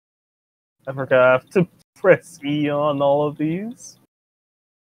I forgot I have to press E on all of these.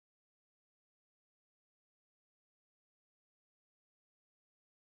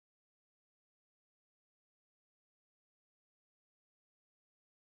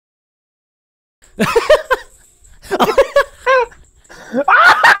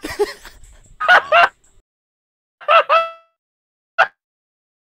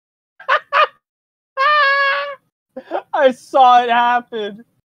 I saw it happen.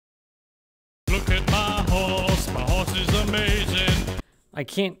 Look at my horse is amazing. I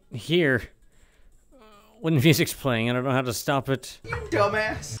can't hear when the music's playing. I don't know how to stop it. You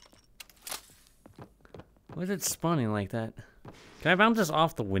dumbass. Why is it spawning like that? Can I bounce this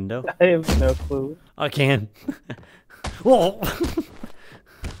off the window? I have no clue. I can. Whoa!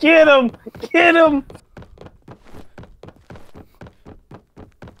 Get him! Get him!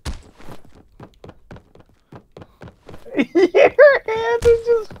 Your hands are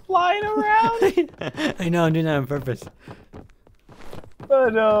just flying around. I know, I'm doing that on purpose. Oh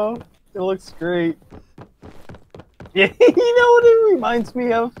no, it looks great. Yeah, you know what it reminds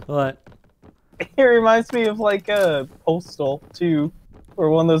me of? What? It reminds me of like Postal 2, or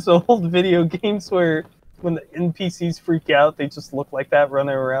one of those old video games where when the NPCs freak out, they just look like that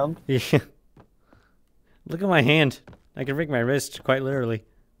running around. Yeah. Look at my hand. I can break my wrist, quite literally.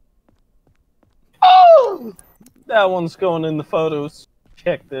 Oh! That one's going in the photos.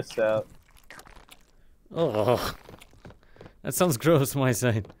 Check this out. Oh, that sounds gross on my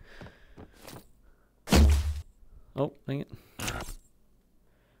side. Oh, dang it.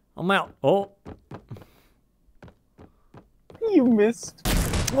 I'm out. Oh. You missed.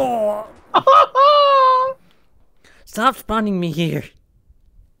 Oh. Stop spawning me here.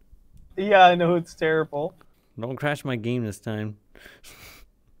 Yeah, I know it's terrible. Don't crash my game this time.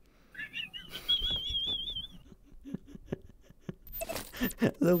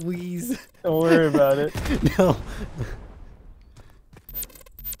 Louise. Don't worry about it. No.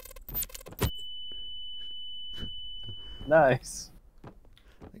 Nice.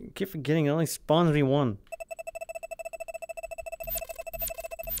 I keep forgetting it only spawns me one.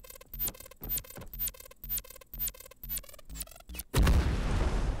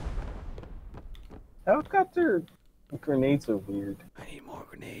 How got their grenades are weird? I need more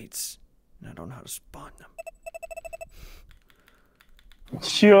grenades. And I don't know how to spawn them.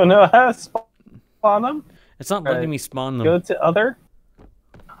 You don't know how to spawn them? It's not letting me spawn them. Go to other.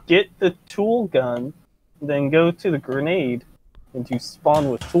 Get the tool gun. Then go to the grenade. And do spawn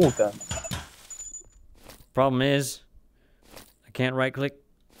with tool gun. Problem is, I can't right click.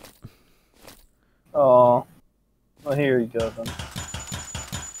 Oh. Well, here you go then.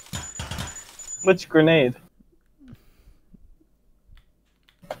 Which grenade?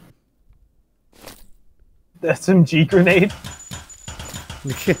 The SMG grenade?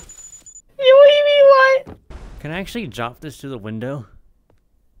 You mean what? Can I actually drop this through the window?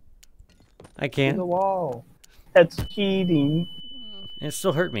 I To can't. the wall. That's cheating. It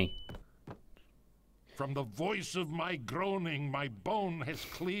still hurt me. From the voice of my groaning, my bone has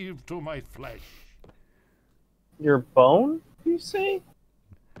cleaved to my flesh. Your bone, you say?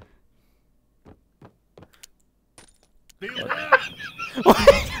 Beware!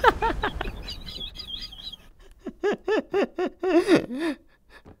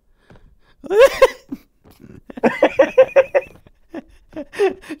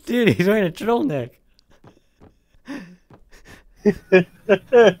 Dude, he's wearing a turtleneck.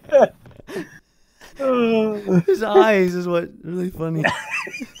 His eyes is what really funny.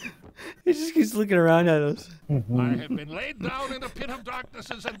 He just keeps looking around at us. I have been laid down in a pit of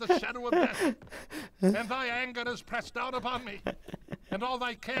darknesses and the shadow of death, and thy anger is pressed down upon me, and all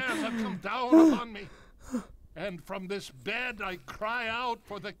thy cares have come down upon me. And from this bed I cry out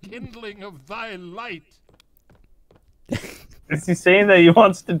for the kindling of thy light. Is he saying that he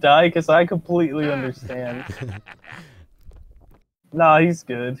wants to die? Because I completely understand. Nah, he's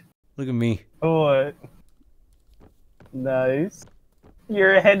good. Look at me. What? Nice.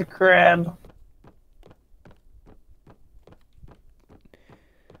 You're a head crab.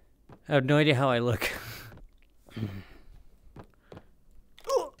 I have no idea how I look.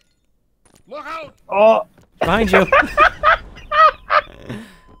 Look out! Oh! Behind you.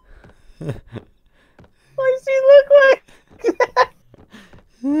 Why does he look like that?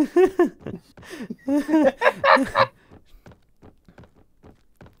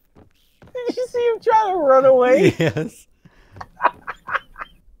 Did you see him try to run away? Yes.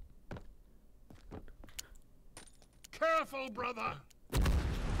 Careful, brother!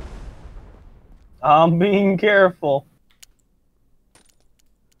 I'm being careful.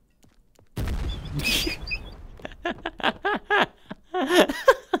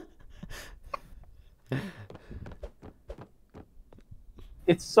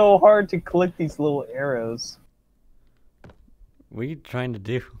 It's so hard to click these little arrows. What are you trying to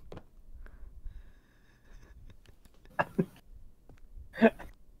do?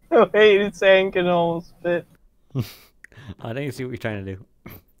 Oh, wait, its hand can almost fit. I didn't see what you're trying to do.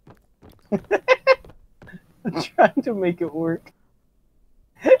 I'm trying to make it work.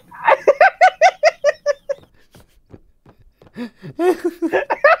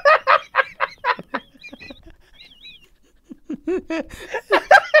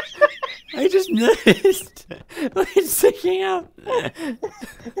 I just noticed. It's sticking out.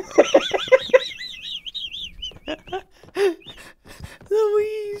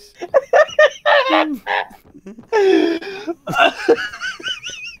 Louise.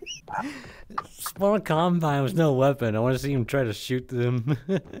 Spawn a combine with no weapon. I want to see him try to shoot them.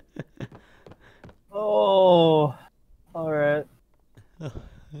 Oh, alright.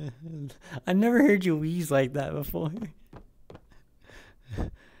 I never heard you wheeze like that before.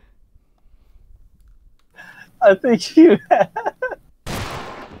 I think you have.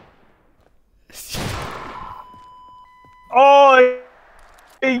 Oh,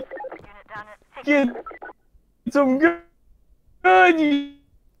 hey, get some good. You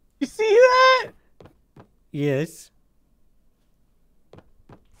see that? Yes.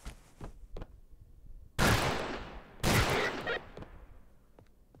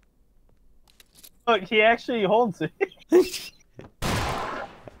 Look, he actually holds it.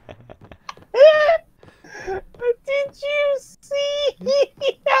 Did you see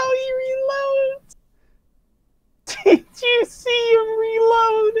how he reloads? Did you see him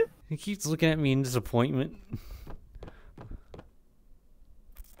reload? He keeps looking at me in disappointment.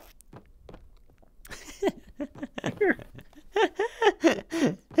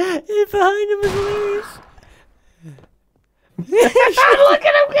 Behind him is hilarious. Look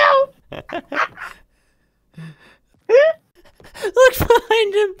at him go! Look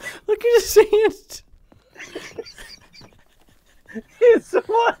behind him! Look at his hands! It's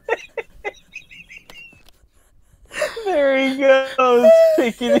one. There he goes,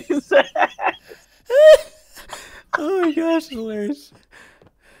 picking his ass. Oh my gosh, hilarious.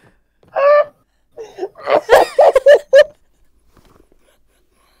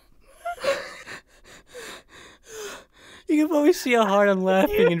 You can probably see how hard I'm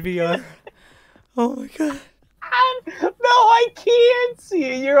laughing in VR. Oh my god. No, I can't see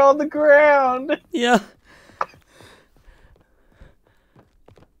it. You're on the ground. Yeah.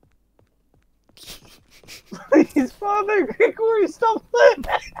 Please, Father Gregory, stop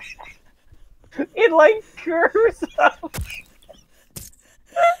that. It like curves up.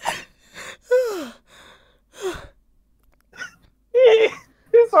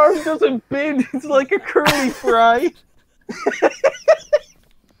 His arm doesn't bend. It's like a curly fry.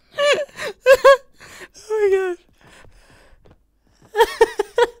 Oh my god.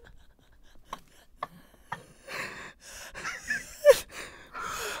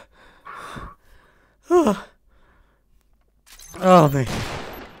 Oh man.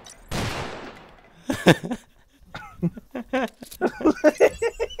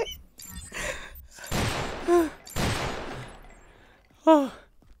 Oh.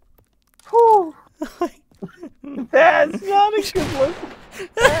 Whew. That's not a good look.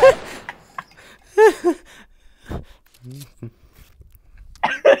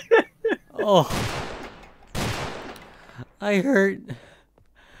 Oh. I hurt.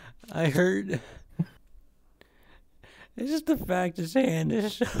 It's just the fact his hand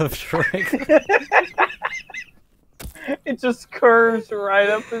is shoved right. It just curves right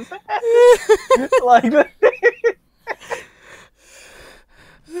up his head. Like that.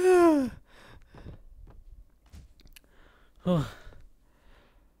 Oh.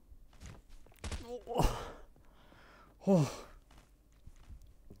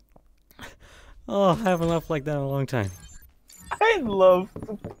 Oh, I haven't laughed like that in a long time. I love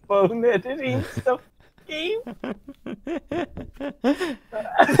the phone editing stuff game.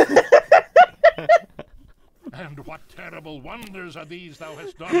 And what terrible wonders are these thou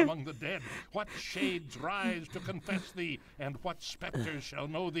hast done among the dead? What shades rise to confess thee, and what spectres shall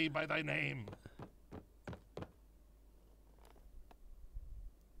know thee by thy name?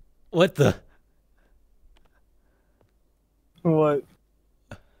 What the? What?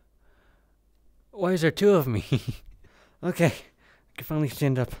 Why is there two of me? Okay, I can finally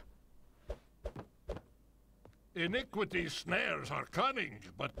stand up. Iniquity's snares are cunning,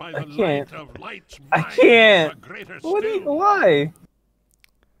 but by the can't. light of light's I mind, can't. are greater What? still. Why?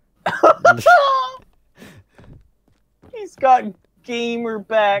 He's got gamer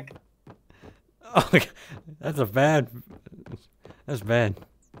back. Oh my god, that's a bad. That's bad.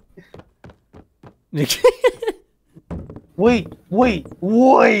 Wait!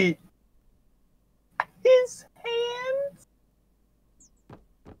 His hands?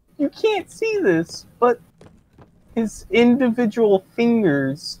 You can't see this, but his individual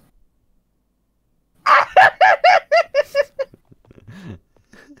fingers.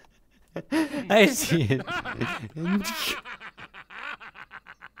 I see it.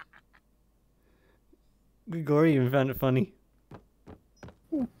 Garry even found it funny.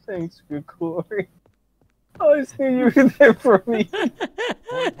 Thanks, Garry. I always knew you were there for me. For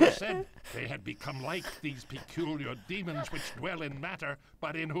it was said they had become like these peculiar demons which dwell in matter,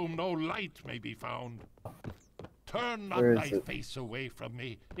 but in whom no light may be found. Turn not thy face away from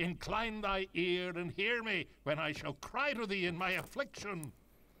me. Incline thy ear and hear me when I shall cry to thee in my affliction.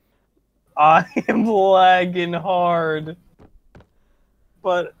 I am lagging hard.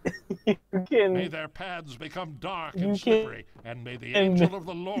 But you can... May their paths become dark and slippery, and may the angel of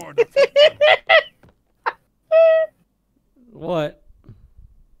the Lord afflict them. What?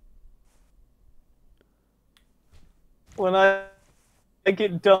 When I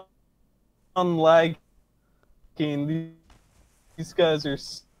get done lagging, these guys are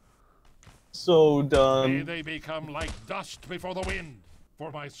so done. May they become like dust before the wind, for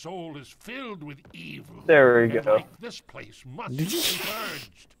my soul is filled with evil. There we and go. like this place must be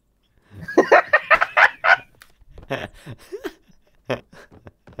purged.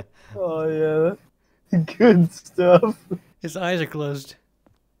 Oh yeah, good stuff. His eyes are closed.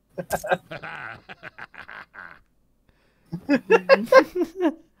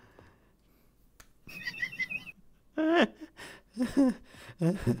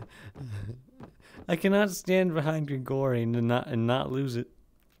 I cannot stand behind Garry and not lose it.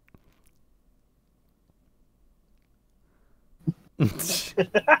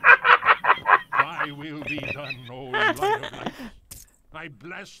 Thy will be done, O light of light. I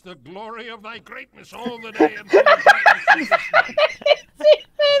bless the glory of thy greatness all the day until the darkness of this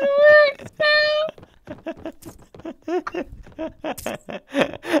night.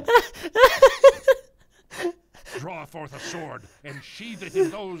 Draw forth a sword and sheathe it in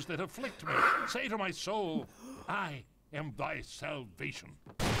those that afflict me. Say to my soul, I am thy salvation.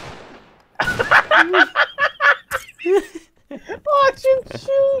 Watch him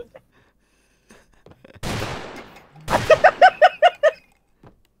shoot!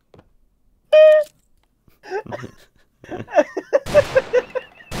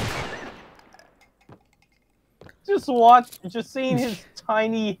 Just seeing his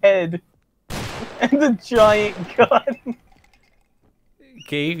tiny head and the giant gun.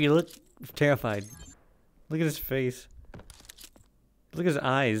 Gabe, you look terrified. Look at his face. Look at his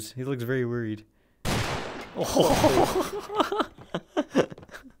eyes. He looks very worried. Oh.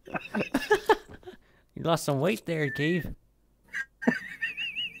 You lost some weight there, Gabe.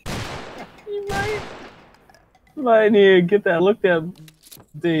 You might need to get that looked at,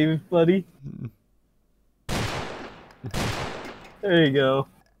 Dave, buddy. There you go.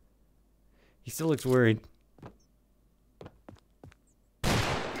 He still looks worried.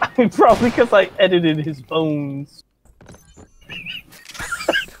 Probably because I edited his bones.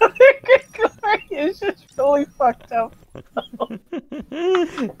 It's just really fucked up.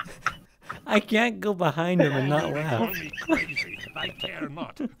 I can't go behind him and not Call laugh. me crazy. I care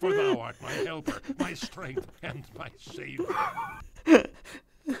not, for thou art my helper, my strength, and my savior.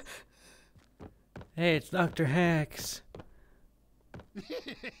 Hey, it's Dr. Hacks.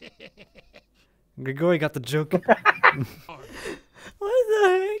 Garry got the joke. What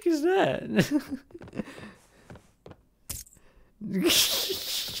the heck is that?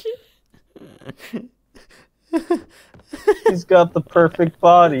 He's got the perfect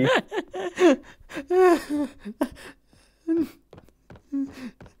body.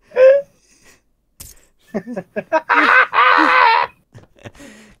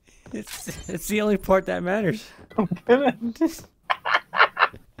 It's the only part that matters. I'm gonna...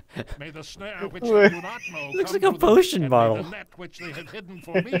 May the snare which they do not know Looks come like a to them, potion and bottle. May the net which they have hidden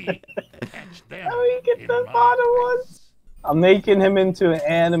for me catch them. How do you get in the my bottom eyes. one? I'm making him into an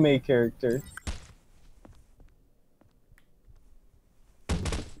anime character.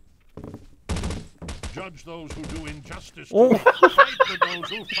 Judge those who do injustice to Oh. me. Fight with those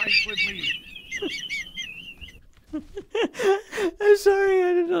who fight with me. I'm sorry,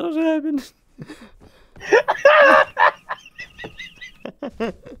 I didn't know what happened.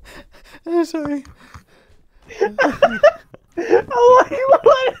 I'm sorry.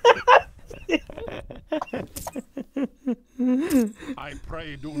 I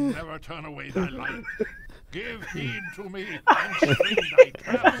pray do never turn away thy light. Give heed to me and string thy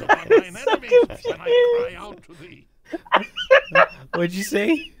traps upon thine enemies when I cry out to thee. What'd you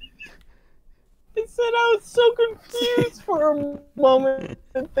say? I said I was so confused for a moment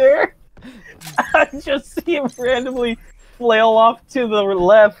there. I just see him randomly flail off to the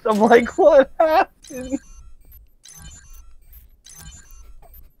left. I'm like, what happened?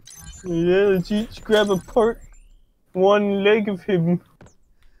 Yeah, let's each grab a part, one leg of him.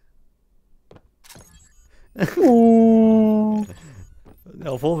 Ooh.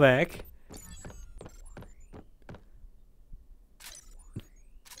 No, pull back.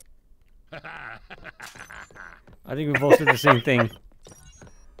 I think we both did the same thing.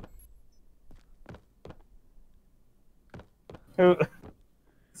 So,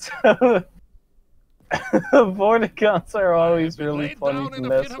 Vorticons are always really funny to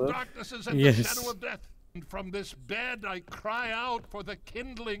mess with. Darknesses and Yes. the shadow of death. And from this bed I cry out for the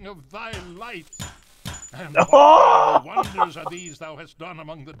kindling of thy light. And what wonders are these thou hast done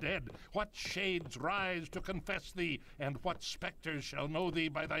among the dead? What shades rise to confess thee, and what spectres shall know thee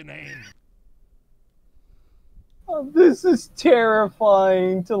by thy name? Oh, this is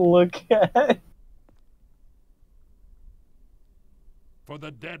terrifying to look at. For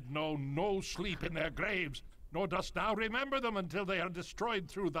the dead know no sleep in their graves, nor dost thou remember them until they are destroyed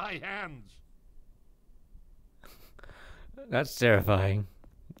through thy hands. That's terrifying.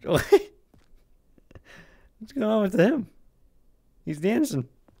 What's going on with him? He's dancing.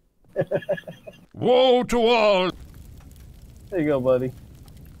 Woe to all! There you go, buddy.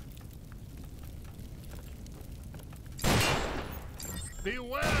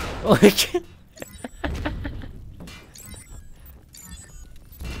 Beware! Like,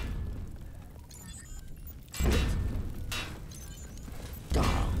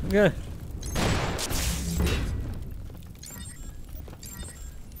 yeah.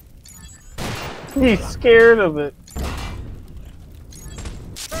 He's scared of it.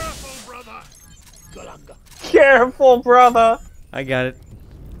 Careful, brother! Careful, brother. I got it.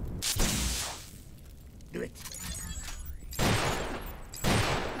 Do it.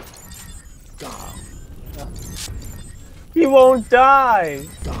 He won't die.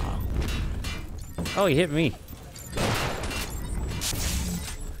 Oh, he hit me.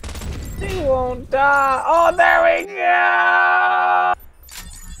 He won't die. Oh, there we go.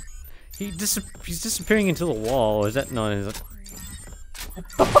 He's disappearing into the wall. Is that no? Is that...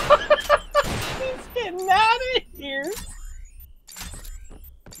 He's getting out of here.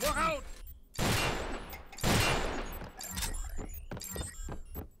 Look out!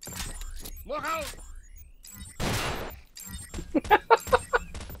 Look out!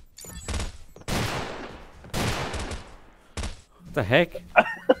 What the heck?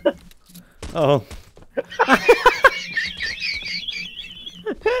 Oh.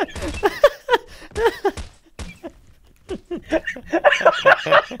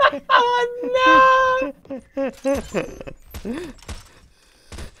 Oh no!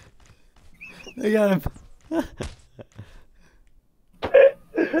 I got him.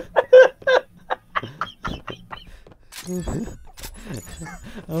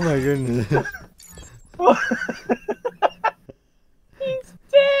 Oh my goodness. He's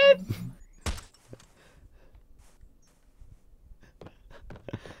dead.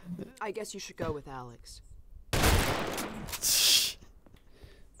 I guess you should go with Alex.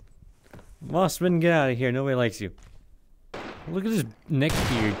 Mossman, get out of here. Nobody likes you. Look at his neck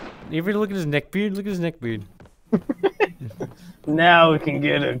beard. You ever look at his neck beard? Look at his neck beard. Now we can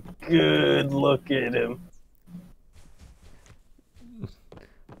get a good look at him.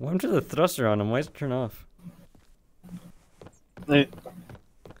 What happened to the thruster on him? Why is it turned off?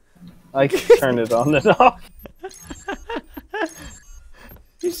 I can turn it on and off.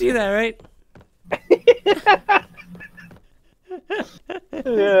 You see that, right?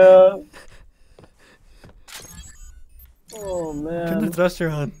 Yeah. Oh Turn the man. thruster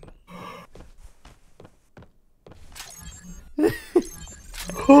on.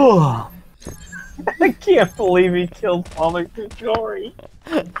 I can't believe he killed Father Garry.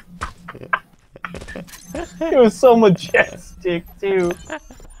 It was so majestic too.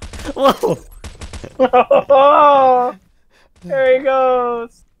 Whoa! Oh, there he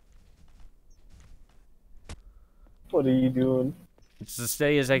goes. What are you doing? It's as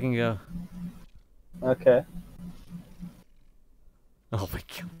steady as I can go. Okay. Oh my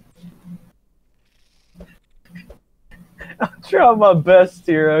god. I'm trying my best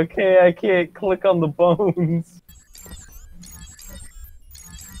here, okay? I can't click on the bones.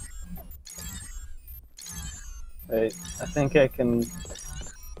 Wait, I think I can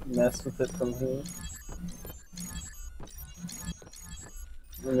mess with it from here.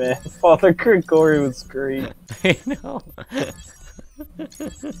 Man, Father Gregory was great. I know.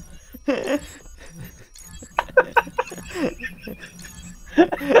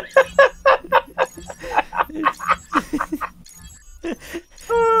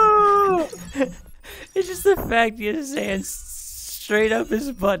 fact, he had his hand straight up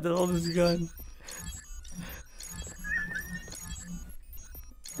his butt to hold his gun.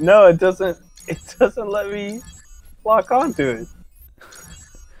 No, it doesn't. It doesn't let me lock onto it.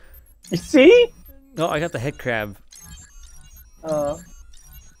 You see? No, I got the head crab.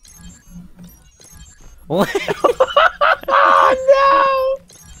 What? Oh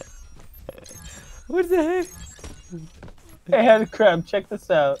no! What the heck? Hey, head crab, check this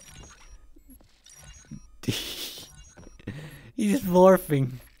out. He's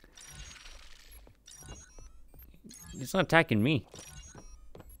morphing. He's not attacking me.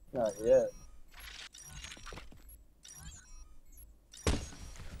 Not yet.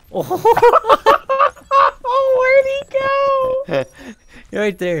 Oh, Oh, where'd he go? you're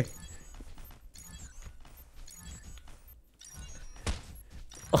right there.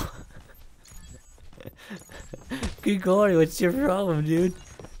 Oh. Good God, what's your problem, dude?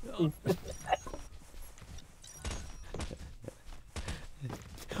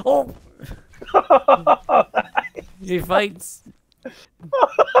 Oh! He fights. He's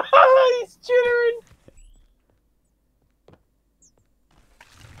jittering.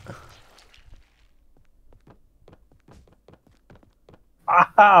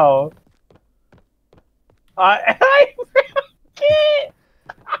 Ow. I can't.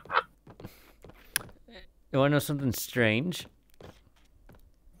 You wanna know something strange?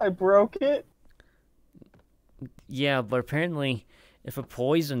 I broke it. Yeah, but apparently, if a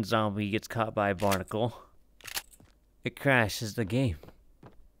poison zombie gets caught by a barnacle, it crashes the game.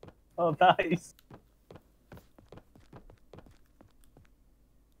 Oh, nice.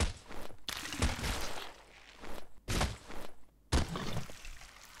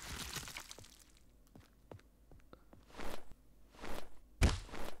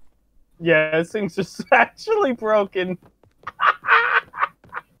 Yeah, this thing's just actually broken.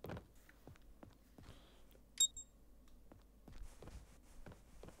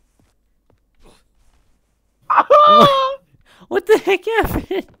 What the heck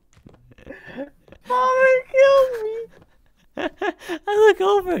happened? Father killed me. I look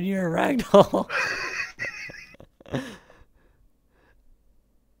over and you're a ragdoll.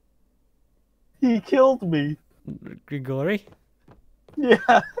 He killed me. Grigori?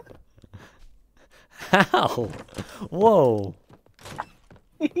 Yeah. How? Whoa.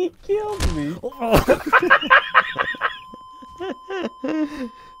 He killed me.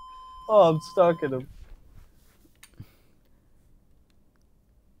 Oh, I'm stuck in him.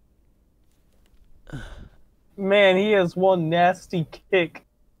 Man, he has one nasty kick.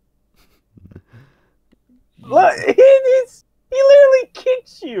 Look, he literally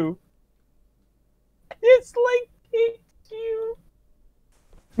kicks you. It's like kicks you.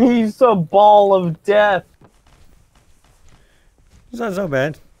 He's a ball of death. It's not so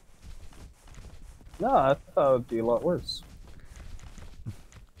bad. No, I thought it would be a lot worse.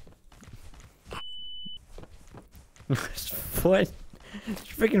 His foot. His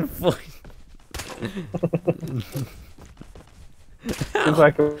freaking foot. See if I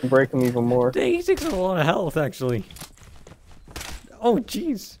can break him even more. Dang, he takes a lot of health, actually. Oh,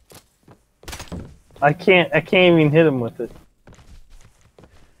 jeez. I can't even hit him with it.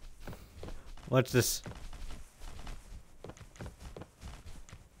 Watch this.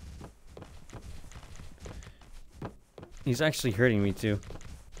 He's actually hurting me, too.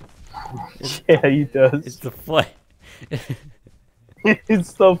 Yeah, he does. It's the foot.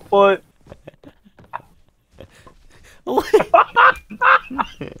 It's the foot.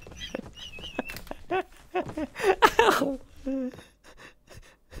 Ow.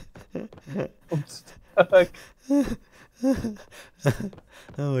 I'm stuck.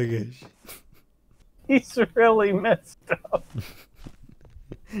 Oh my gosh. He's really messed up.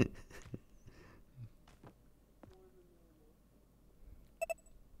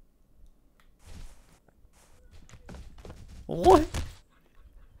 What?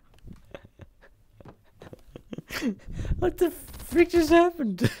 What the frick just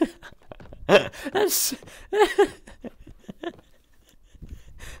happened? That's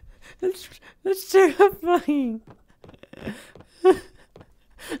terrifying.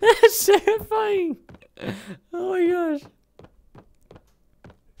 That's terrifying. Oh my gosh.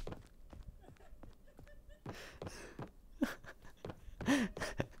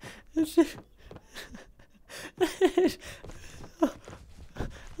 That's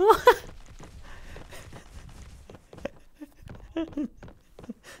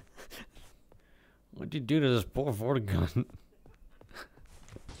What'd you do to this poor gun?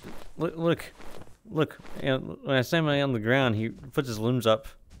 Look. And when I stand on the ground, he puts his limbs up.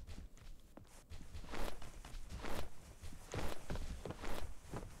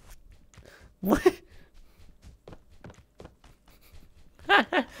 What?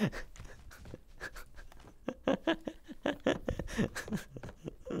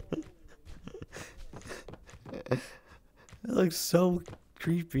 That looks so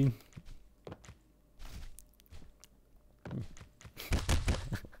creepy.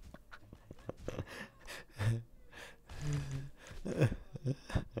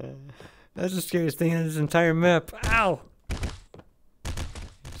 That's the scariest thing on this entire map. Ow!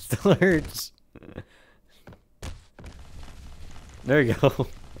 Still hurts. There you go.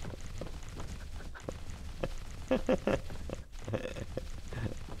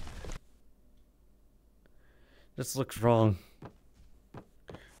 This looks wrong.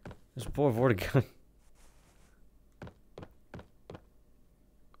 This poor Vortigern.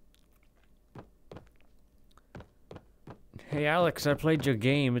 Hey Alex, I played your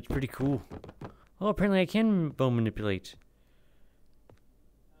game. It's pretty cool. Oh, apparently I can bone manipulate.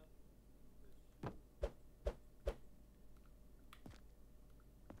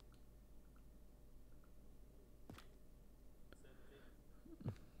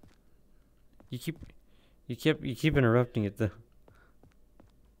 You keep interrupting it though.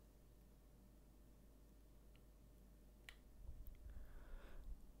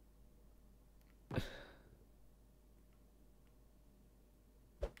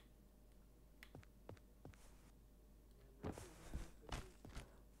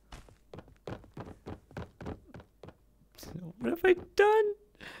 What have I done?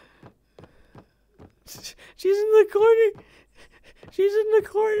 She's in the corner. She's in the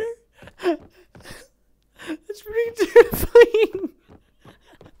corner. That's pretty terrifying.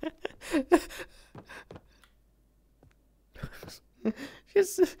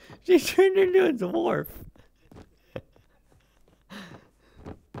 She turned into a dwarf.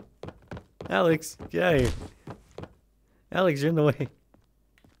 Alex, get out of here. Alex, you're in the way.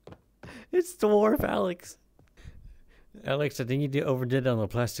 It's dwarf Alex. Alex, I think you overdid on the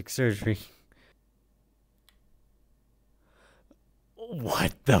plastic surgery.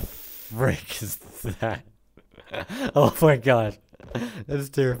 What the frick is that? Oh my gosh. That's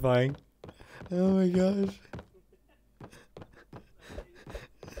terrifying. Oh my gosh.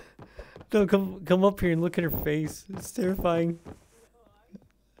 No, come up here and look at her face. It's terrifying.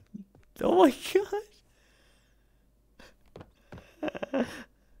 Oh my gosh.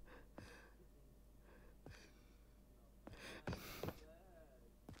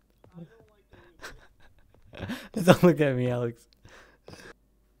 Don't look at me, Alex.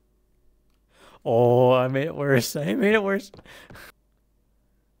 Oh, I made it worse. I made it worse.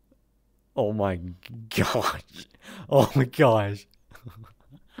 Oh my gosh. Oh my gosh.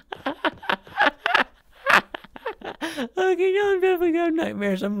 Okay, now I'm definitely gonna have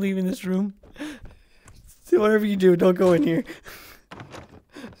nightmares. I'm leaving this room. So whatever you do, don't go in here.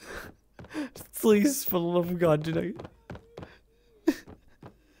 Please, for the love of God, do not.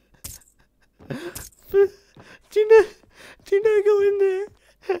 Do not go in there.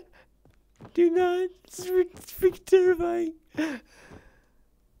 Do not. It's freaking terrifying.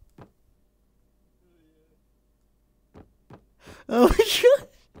 Oh my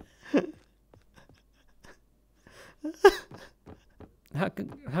god.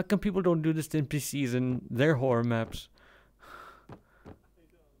 How come people don't do this to NPCs in their horror maps?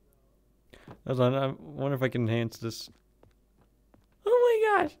 Hold on, I wonder if I can enhance this.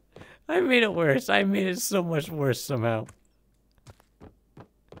 Oh my gosh. I made it worse. I made it so much worse somehow.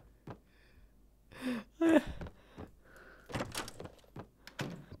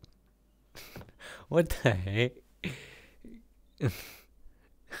 What the heck?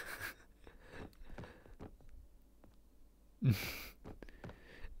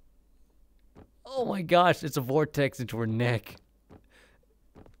 Oh my gosh, it's a vortex into her neck.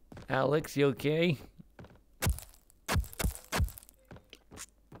 Alex, you okay?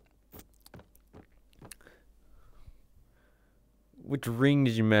 Which ring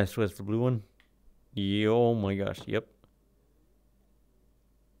did you mess with? The blue one? Yeah, oh my gosh, yep.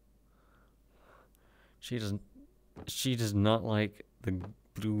 She does not like the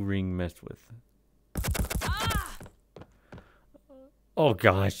blue ring messed with. Ah! Oh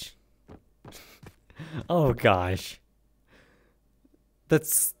gosh. Oh gosh.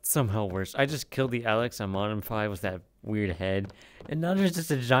 That's somehow worse. I just killed the Alex I'm on 5 with that weird head. And now there's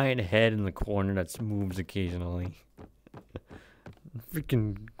just a giant head in the corner that moves occasionally.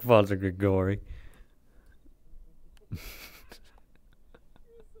 Freaking Father Gregory.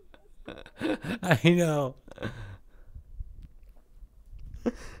 I know.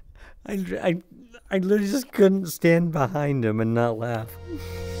 I literally just couldn't stand behind him and not laugh.